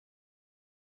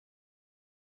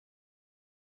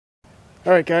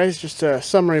Alright guys, just a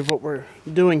summary of what we're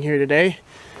doing here today.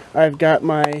 I've got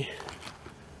my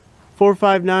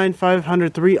 459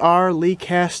 503R Lee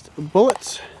cast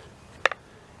bullets,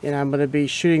 and I'm going to be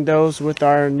shooting those with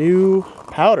our new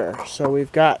powder. So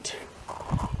we've got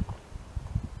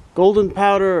golden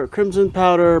powder, crimson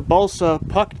powder, balsa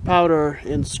pucked powder,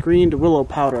 and screened willow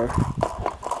powder.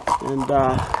 And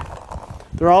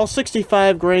they're all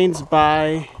 65 grains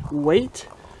by weight.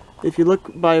 If you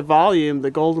look by volume,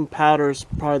 the golden powder is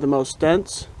probably the most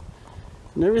dense,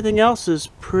 and everything else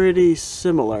is pretty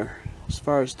similar as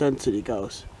far as density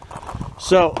goes.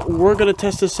 So we're going to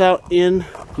test this out in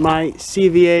my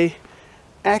CVA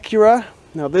Acura.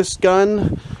 Now this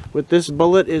gun with this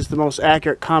bullet is the most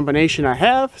accurate combination I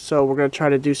have, so we're going to try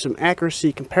to do some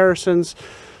accuracy comparisons,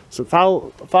 some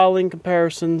fouling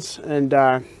comparisons,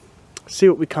 and see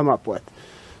what we come up with.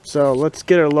 So let's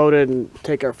get her loaded and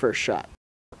take our first shot.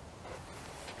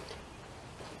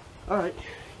 Alright,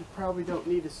 you probably don't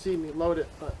need to see me load it,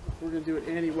 but we're going to do it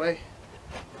anyway.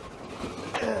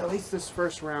 At least this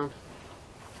first round.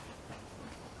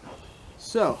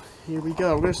 So, here we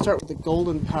go. We're going to start with the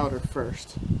golden powder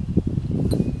first.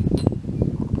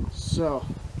 So,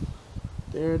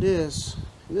 there it is.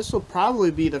 And this will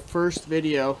probably be the first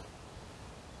video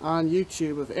on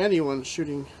YouTube of anyone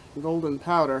shooting golden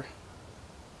powder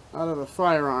out of a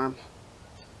firearm.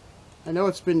 I know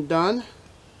it's been done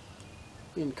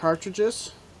in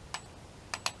cartridges,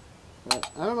 but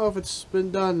I don't know if it's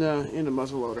been done in a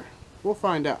muzzleloader. We'll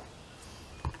find out.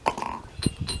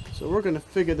 So we're going to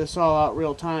figure this all out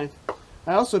real time.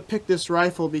 I also picked this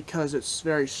rifle because it's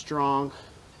very strong.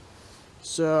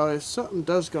 So if something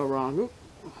does go wrong,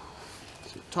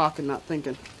 talking, not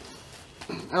thinking,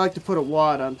 I like to put a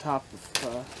wad on top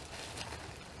of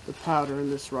the powder in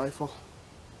this rifle.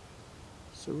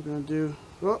 So we're going to do,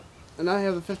 oh, and I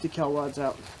have the 50 cal wads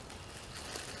out.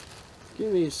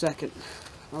 Give me a second.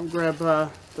 I'll grab the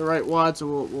right wads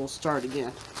and we'll start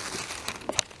again.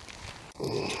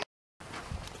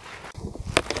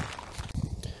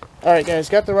 Alright guys,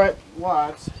 got the right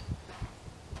wads.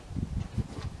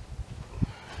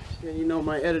 And you know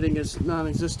my editing is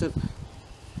non-existent.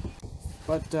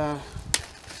 But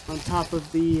on top of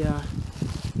the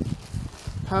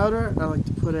powder, I like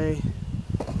to put a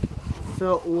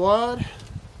felt wad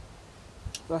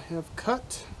that I have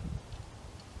cut.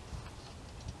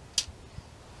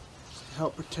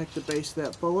 Help protect the base of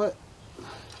that bullet.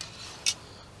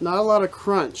 Not a lot of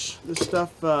crunch. This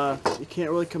stuff you can't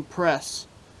really compress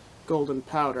golden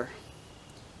powder.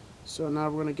 So now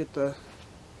we're going to get the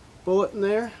bullet in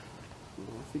there. I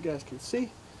don't know if you guys can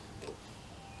see.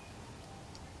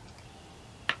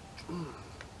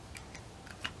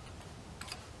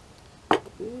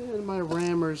 And my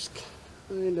rammer's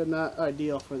kind of not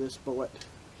ideal for this bullet,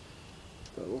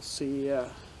 but we'll see how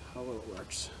well it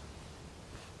works.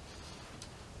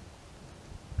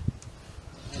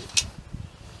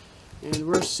 And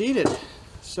we're seated,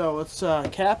 so let's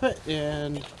cap it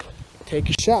and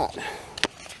take a shot.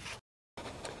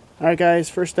 Alright guys,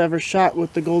 first ever shot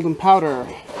with the golden powder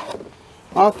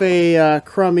off a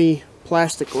crummy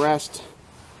plastic rest.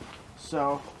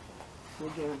 So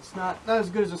again, it's not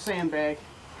as good as a sandbag,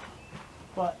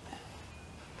 but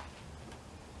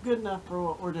good enough for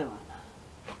what we're doing.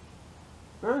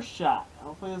 First shot.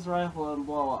 Hopefully this rifle doesn't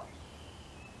blow up.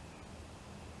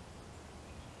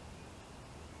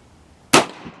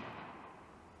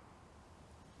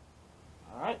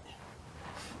 Alright.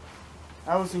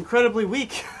 That was incredibly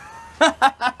weak.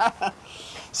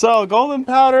 So, golden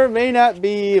powder may not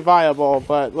be viable,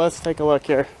 but let's take a look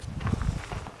here.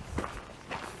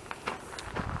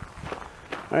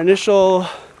 Our initial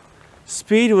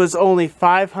speed was only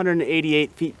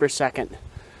 588 feet per second.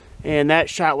 And that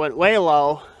shot went way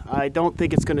low. I don't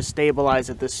think it's going to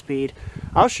stabilize at this speed.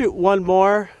 I'll shoot one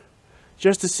more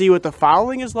just to see what the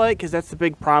fouling is like, because that's the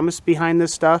big promise behind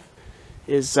this stuff,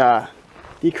 is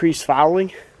decreased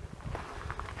fouling.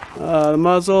 The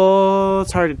muzzle,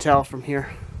 it's hard to tell from here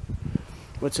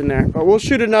what's in there. But we'll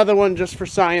shoot another one just for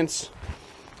science.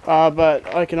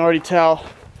 But I can already tell,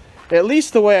 at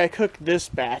least the way I cooked this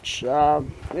batch,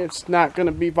 it's not going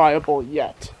to be viable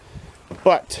yet.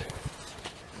 But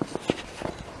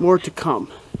more to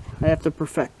come. I have to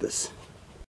perfect this.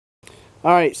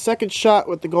 Alright, second shot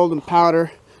with the golden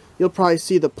powder. You'll probably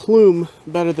see the plume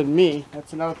better than me.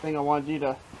 That's another thing I wanted you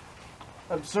to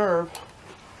observe,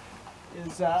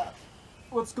 is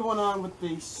what's going on with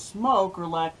the smoke or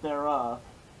lack thereof.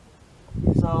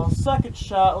 So second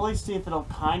shot, at least see if it'll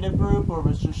kind of group or if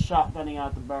it's just shotgunning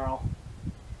out the barrel.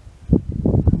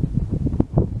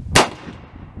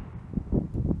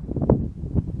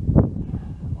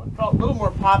 felt a little more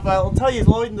pop. I'll tell you,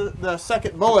 loading the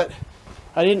second bullet,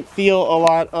 I didn't feel a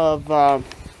lot of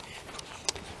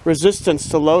resistance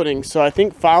to loading, so I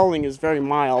think fouling is very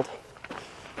mild.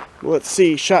 Let's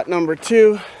see, shot number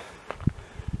 2,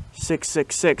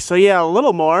 666. So yeah, a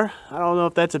little more. I don't know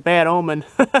if that's a bad omen.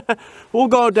 We'll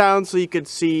go down so you could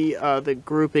see the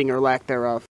grouping or lack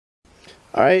thereof.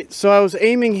 Alright, so I was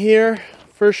aiming here.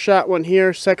 First shot one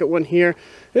here, second one here.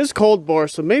 This is cold bore,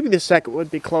 so maybe the second would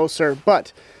be closer,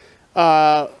 but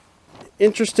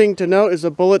interesting to note is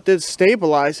the bullet did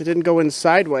stabilize. It didn't go in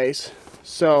sideways,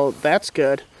 so that's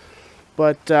good.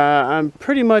 But I'm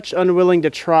pretty much unwilling to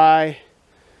try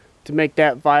to make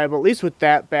that viable, at least with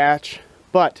that batch.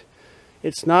 But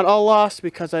it's not all lost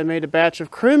because I made a batch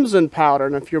of crimson powder,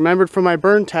 and if you remembered from my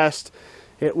burn test,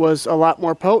 it was a lot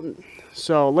more potent.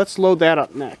 So let's load that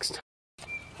up next.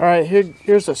 Alright,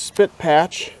 here's a spit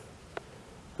patch.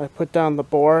 I put down the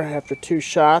bore after 2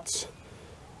 shots.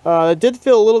 It did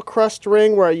feel a little crust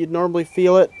ring where you'd normally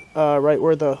feel it, right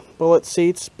where the bullet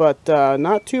seats, but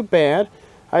not too bad.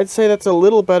 I'd say that's a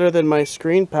little better than my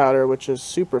screen powder, which is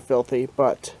super filthy,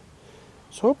 but I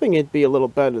was hoping it'd be a little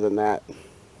better than that.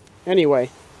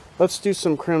 Anyway, let's do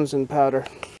some crimson powder.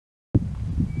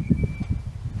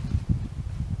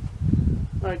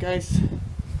 Alright guys,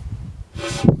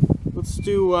 let's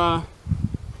do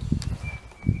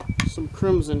some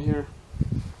crimson here.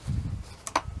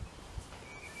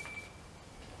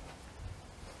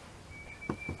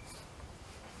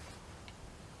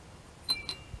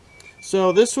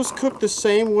 So this was cooked the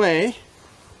same way,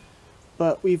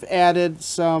 but we've added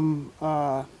some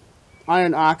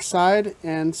iron oxide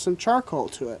and some charcoal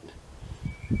to it.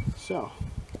 So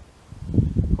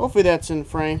hopefully that's in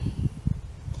frame.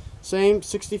 Same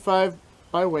 65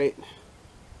 by weight.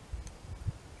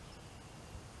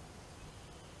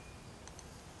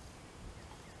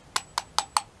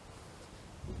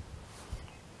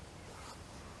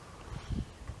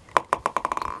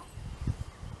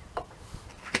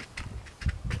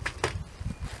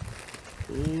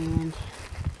 And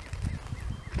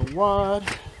the wad.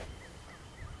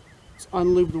 It's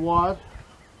unlubed wad.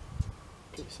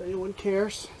 In case anyone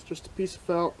cares, it's just a piece of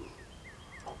felt.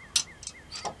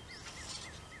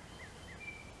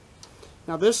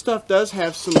 Now this stuff does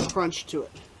have some crunch to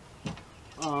it.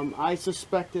 I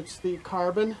suspect it's the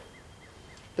carbon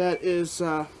that is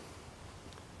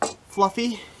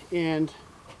fluffy and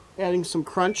adding some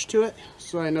crunch to it,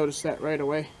 so I noticed that right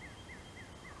away.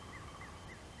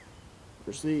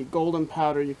 There's the golden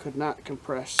powder you could not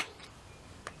compress.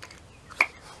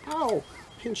 Ow!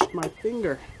 Pinched my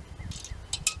finger.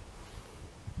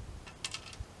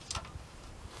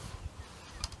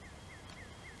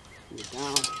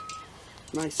 Down.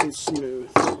 Nice and smooth.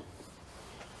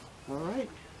 Alright.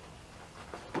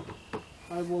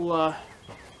 I will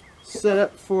set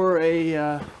up for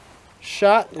a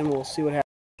shot and we'll see what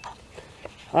happens.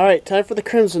 Alright, time for the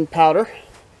crimson powder.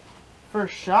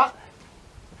 First shot.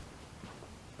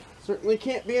 Certainly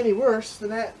can't be any worse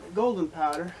than that golden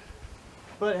powder.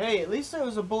 But hey, at least it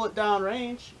was a bullet down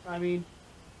range. I mean,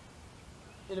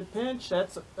 in a pinch,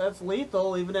 that's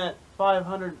lethal even at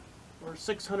 500 or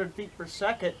 600 feet per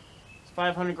second. It's a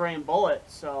 500 grain bullet,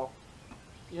 so,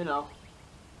 you know,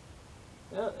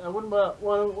 I wouldn't want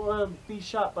to be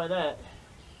shot by that.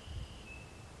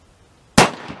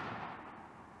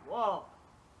 Whoa.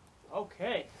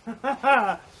 Okay.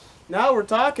 Now we're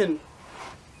talking,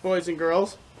 boys and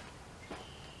girls.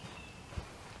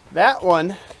 That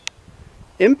one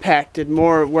impacted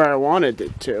more where I wanted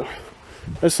it to.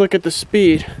 Let's look at the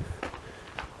speed.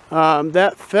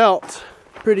 That felt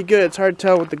pretty good. It's hard to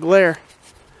tell with the glare.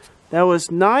 That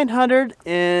was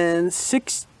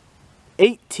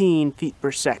 918 feet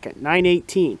per second.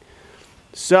 918.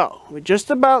 So we just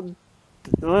about,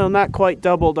 well, not quite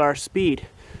doubled our speed.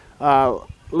 Let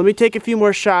me take a few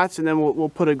more shots and then we'll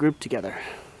put a group together.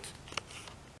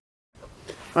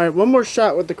 Alright, one more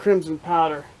shot with the crimson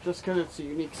powder, just because it's a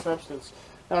unique substance.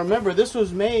 Now remember, this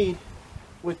was made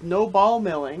with no ball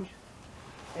milling,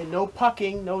 and no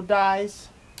pucking, no dyes,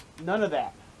 none of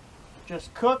that.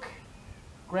 Just cook,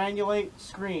 granulate,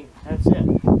 screen. That's it.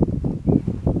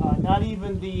 Not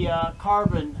even the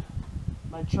carbon,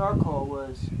 my charcoal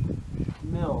was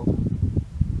milled.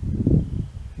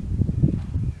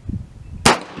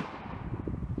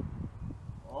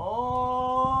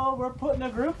 Oh, we're putting a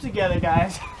group together,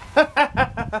 guys.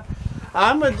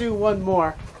 I'm going to do one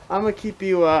more. I'm going to keep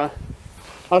you, I'll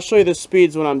show you the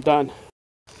speeds when I'm done.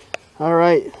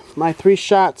 Alright, my 3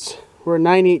 shots were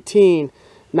 918,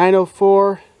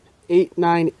 904,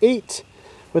 898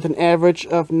 with an average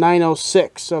of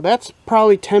 906. So that's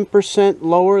probably 10%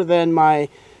 lower than my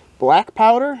black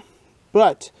powder,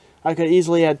 but I could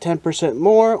easily add 10%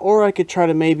 more, or I could try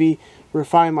to maybe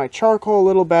refine my charcoal a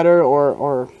little better,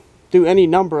 or do any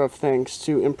number of things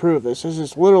to improve this. This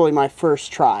is literally my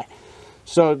first try.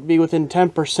 So to be within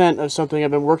 10% of something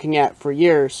I've been working at for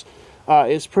years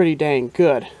is pretty dang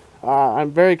good.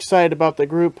 I'm very excited about the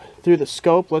group through the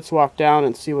scope. Let's walk down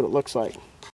and see what it looks like.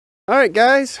 Alright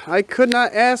guys, I could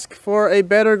not ask for a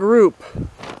better group.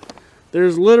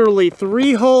 There's literally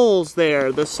 3 holes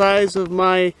there, the size of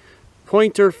my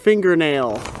pointer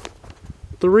fingernail.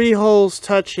 3 holes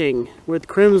touching with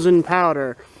crimson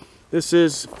powder. This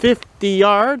is 50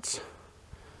 yards.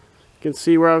 You can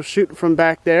see where I was shooting from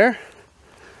back there.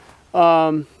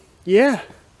 Yeah,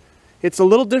 it's a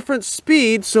little different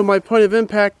speed, so my point of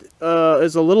impact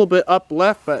is a little bit up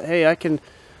left, but hey, I can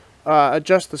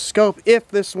adjust the scope. If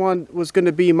this one was going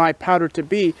to be my powder to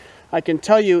be, I can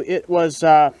tell you it was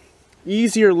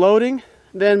easier loading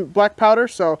than black powder,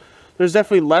 so there's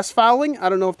definitely less fouling. I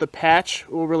don't know if the patch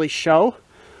will really show,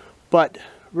 but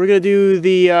we're going to do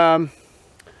the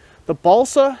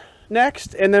balsa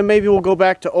next, and then maybe we'll go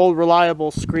back to old reliable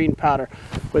screen powder.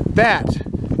 But that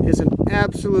is an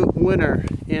absolute winner,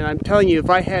 and I'm telling you, if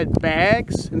I had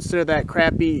bags instead of that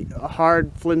crappy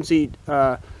hard flimsy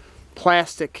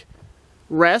plastic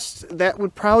rest, that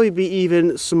would probably be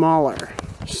even smaller.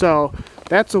 So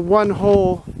that's a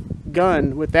 1-hole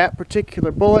gun with that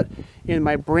particular bullet in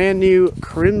my brand new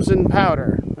crimson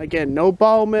powder. Again, no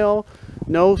ball mill,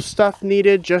 no stuff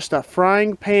needed, just a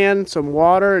frying pan, some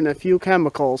water, and a few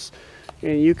chemicals,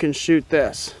 and you can shoot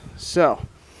this. So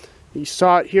you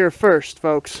saw it here first,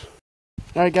 folks.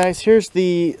 Alright guys, here's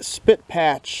the spit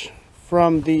patch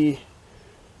from the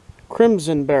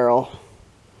crimson barrel.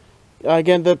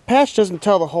 Again, the patch doesn't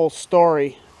tell the whole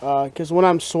story, because when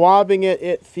I'm swabbing it,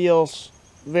 it feels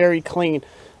very clean.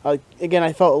 Again,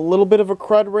 I felt a little bit of a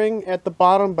crud ring at the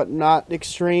bottom, but not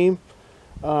extreme.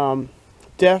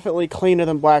 Definitely cleaner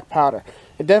than black powder.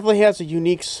 It definitely has a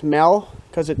unique smell,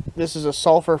 because this is a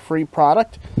sulfur-free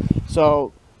product,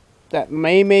 so that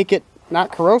may make it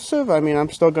not corrosive. I mean, I'm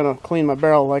still going to clean my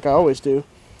barrel like I always do,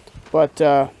 but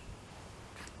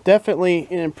definitely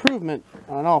an improvement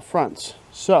on all fronts.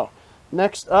 So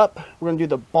next up, we're going to do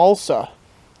the balsa.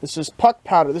 This is puck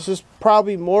powder. This is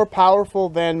probably more powerful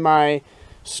than my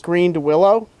screened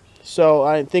willow, so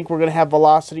I think we're going to have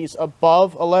velocities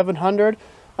above 1100.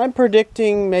 I'm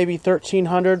predicting maybe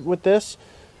 1300 with this,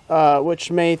 which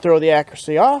may throw the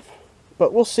accuracy off,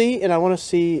 but we'll see, and I want to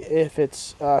see if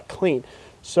it's clean.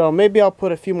 So maybe I'll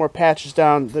put a few more patches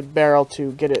down the barrel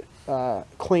to get it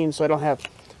clean, so I don't have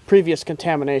previous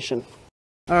contamination.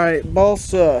 Alright,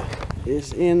 balsa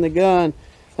is in the gun.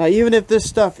 Now, even if this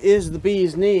stuff is the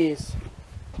bee's knees,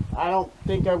 I don't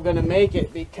think I'm going to make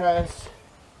it, because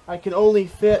I can only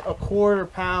fit a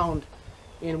 1/4 pound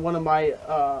in one of my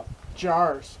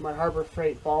jars, my Harbor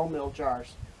Freight ball mill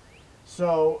jars.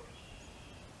 So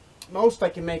most I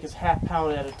can make is ½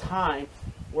 pound at a time,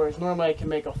 whereas normally I can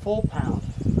make a full pound.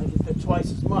 I can fit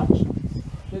twice as much.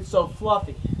 It's so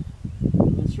fluffy.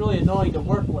 It's really annoying to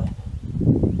work with.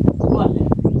 But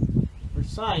for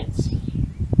science,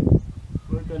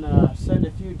 we're going to send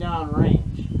a few down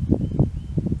range.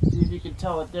 See if you can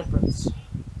tell a difference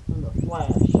in the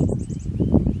flash.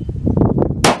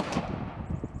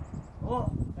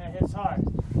 Oh, that hits hard.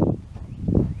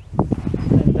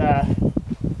 And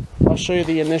I'll show you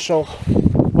the initial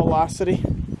velocity.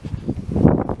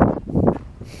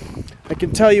 I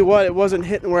can tell you what, it wasn't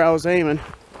hitting where I was aiming.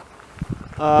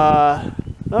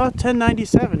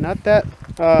 1097, not that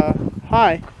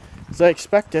high as I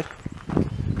expected.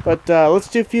 But let's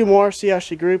do a few more, see how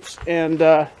she groups. And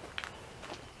I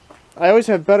always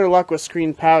have better luck with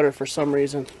screen powder for some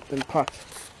reason than puck.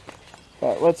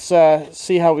 But let's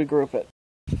see how we group it.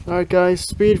 Alright guys,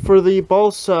 speed for the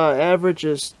balsa average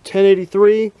is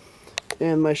 1083,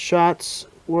 and my shots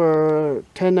were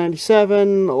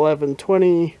 1097,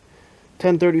 1120,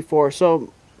 1034.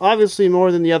 So obviously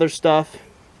more than the other stuff,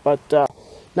 but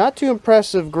not too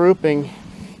impressive grouping.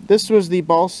 This was the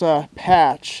balsa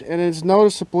patch, and it's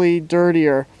noticeably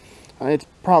dirtier. It's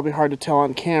probably hard to tell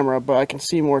on camera, but I can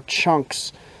see more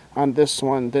chunks on this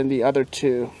one than the other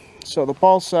two. So the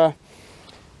balsa,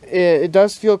 it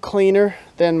does feel cleaner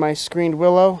than my screened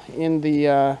willow in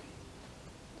the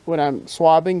when I'm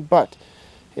swabbing, but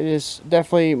it is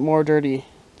definitely more dirty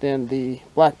than the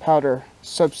black powder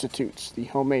substitutes, the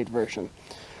homemade version.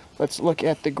 Let's look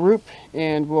at the group,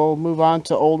 and we'll move on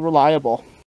to old reliable.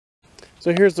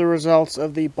 So here's the results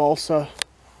of the balsa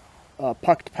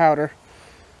pucked powder.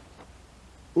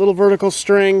 Little vertical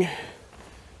string,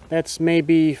 that's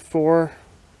maybe 4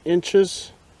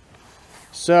 inches.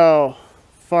 So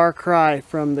far cry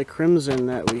from the Crimson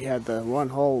that we had the one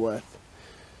hole with.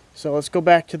 So let's go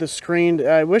back to the screened.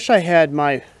 I wish I had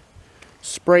my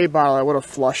spray bottle. I would have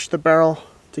flushed the barrel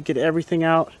to get everything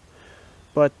out.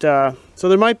 But so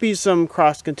there might be some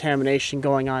cross-contamination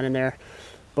going on in there.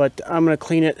 But I'm going to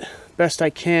clean it best I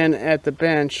can at the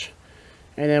bench.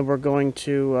 And then we're going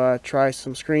to try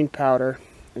some screen powder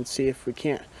and see if we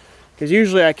can't. Because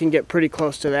usually I can get pretty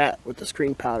close to that with the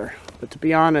screen powder. But to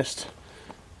be honest,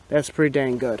 that's pretty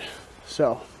dang good.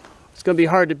 So it's going to be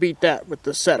hard to beat that with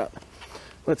the setup.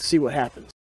 Let's see what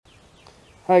happens.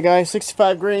 Alright guys,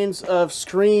 65 grains of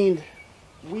screened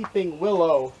Weeping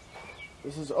Willow.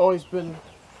 This has always been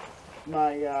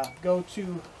my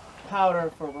go-to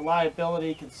powder for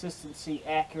reliability, consistency,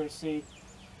 accuracy.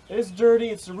 It is dirty.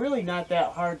 It's really not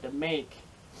that hard to make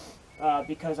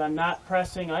because I'm not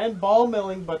pressing. I am ball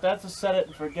milling, but that's a set it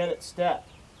and forget it step.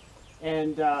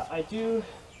 And I do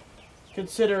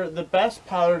consider the best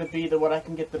powder to be the what I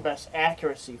can get the best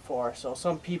accuracy for. So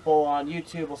some people on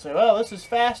YouTube will say, well, this is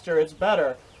faster, it's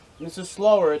better. And this is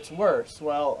slower, it's worse.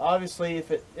 Well, obviously if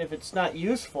it's not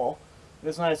useful, if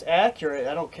it's not as accurate,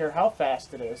 I don't care how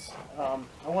fast it is. I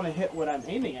want to hit what I'm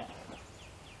aiming at.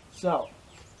 So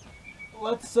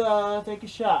let's take a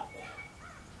shot.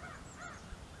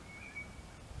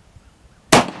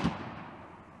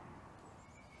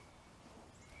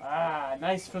 Ah,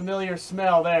 nice familiar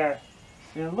smell there.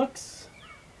 And it looks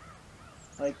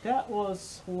like that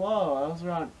was low. That was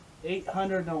around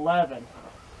 811.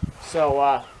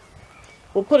 So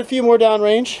we'll put a few more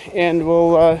downrange and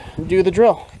we'll do the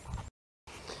drill.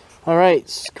 Alright,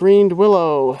 screened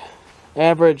willow.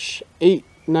 Average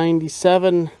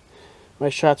 897. My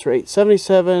shots were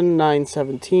 877,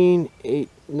 917,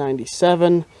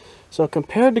 897. So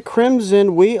compared to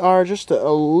Crimson, we are just a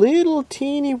little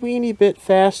teeny weeny bit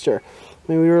faster.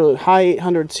 I mean, we were high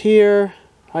 800s here,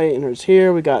 high 800s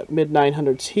here. We got mid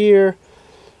 900s here.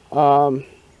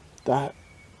 The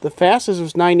fastest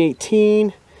was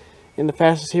 918, and the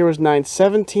fastest here was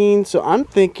 917. So I'm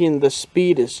thinking the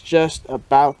speed is just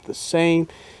about the same,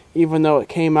 even though it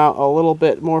came out a little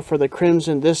bit more for the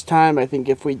Crimson this time. I think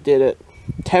if we did it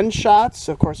 10 shots,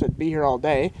 of course I'd be here all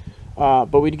day,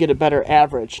 but we'd get a better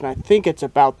average, and I think it's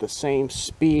about the same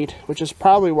speed, which is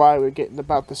probably why we're getting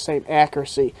about the same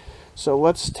accuracy. So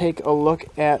let's take a look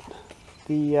at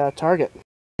the target.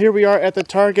 Here we are at the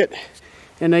target,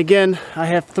 and again I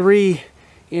have 3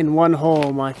 in one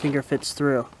hole my finger fits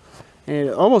through, and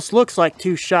it almost looks like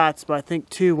 2 shots, but I think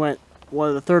 2 went,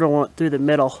 the third one went through the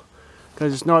middle,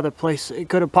 because there's no other place it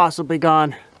could have possibly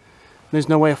gone. There's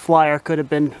no way a flyer could have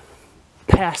been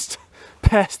past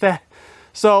that.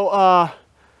 So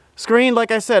screen,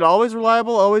 like I said, always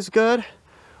reliable, always good.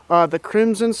 The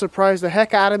Crimson surprised the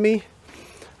heck out of me.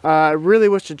 I really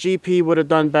wish the GP would have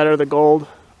done better, the gold,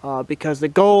 because the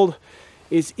gold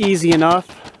is easy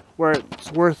enough where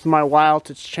it's worth my while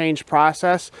to change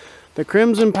process. The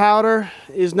Crimson powder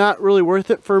is not really worth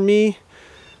it for me,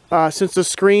 since the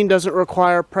screen doesn't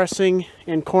require pressing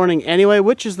and corning anyway,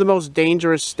 which is the most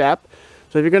dangerous step.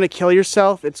 So if you're going to kill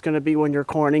yourself, it's going to be when you're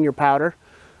corning your powder.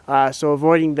 So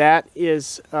avoiding that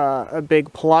is a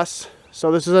big plus.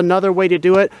 So this is another way to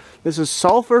do it. This is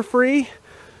sulfur free.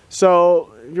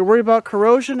 So if you're worried about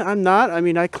corrosion, I'm not. I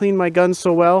mean, I clean my guns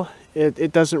so well,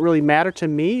 it doesn't really matter to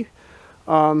me.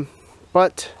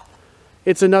 But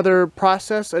it's another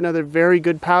process, another very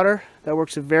good powder that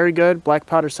works very good, black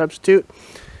powder substitute.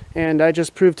 And I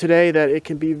just proved today that it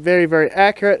can be very, very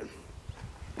accurate.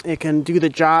 It can do the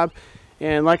job.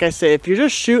 And like I say, if you're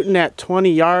just shooting at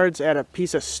 20 yards at a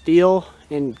piece of steel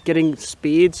and getting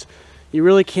speeds, you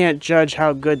really can't judge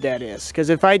how good that is. Because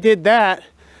if I did that,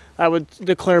 I would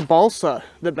declare balsa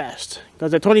the best.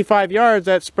 Because at 25 yards,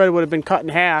 that spread would have been cut in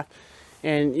half,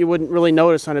 and you wouldn't really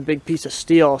notice on a big piece of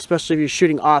steel, especially if you're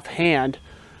shooting offhand.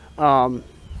 And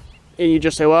you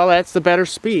just say, well, that's the better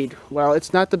speed. Well,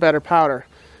 it's not the better powder,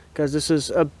 because this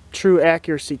is a true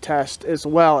accuracy test as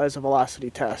well as a velocity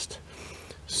test.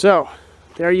 So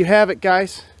there you have it,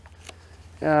 guys.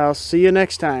 I'll see you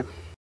next time.